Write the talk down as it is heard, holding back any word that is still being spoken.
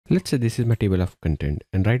Let's say this is my table of content,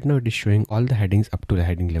 and right now it is showing all the headings up to the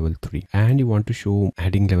heading level 3, and you want to show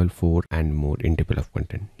heading level 4 and more in table of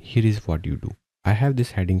content. Here is what you do. I have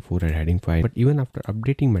this heading 4 and heading 5, but even after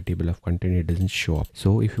updating my table of content, it doesn't show up.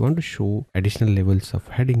 So if you want to show additional levels of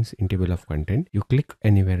headings in table of content, you click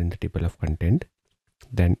anywhere in the table of content.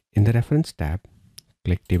 Then in the reference tab,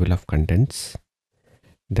 click table of contents,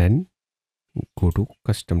 then go to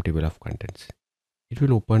custom table of contents. It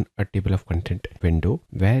will open a table of content window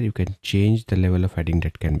where you can change the level of heading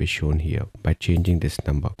that can be shown here by changing this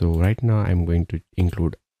number. So right now I'm going to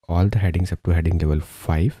include all the headings up to heading level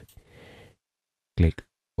 5. Click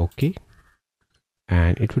OK,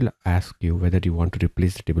 and it will ask you whether you want to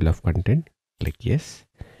replace the table of content. Click yes,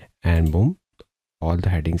 and boom, all the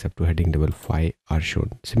headings up to heading level 5 are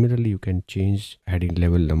shown. Similarly, you can change heading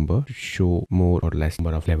level number to show more or less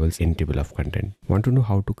number of levels in table of content. Want to know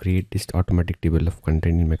how to create this automatic table of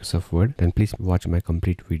content in Microsoft Word? Then please watch my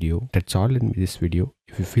complete video. That's all in this video.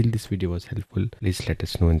 If you feel this video was helpful, please let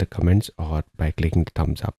us know in the comments or by clicking the thumbs up.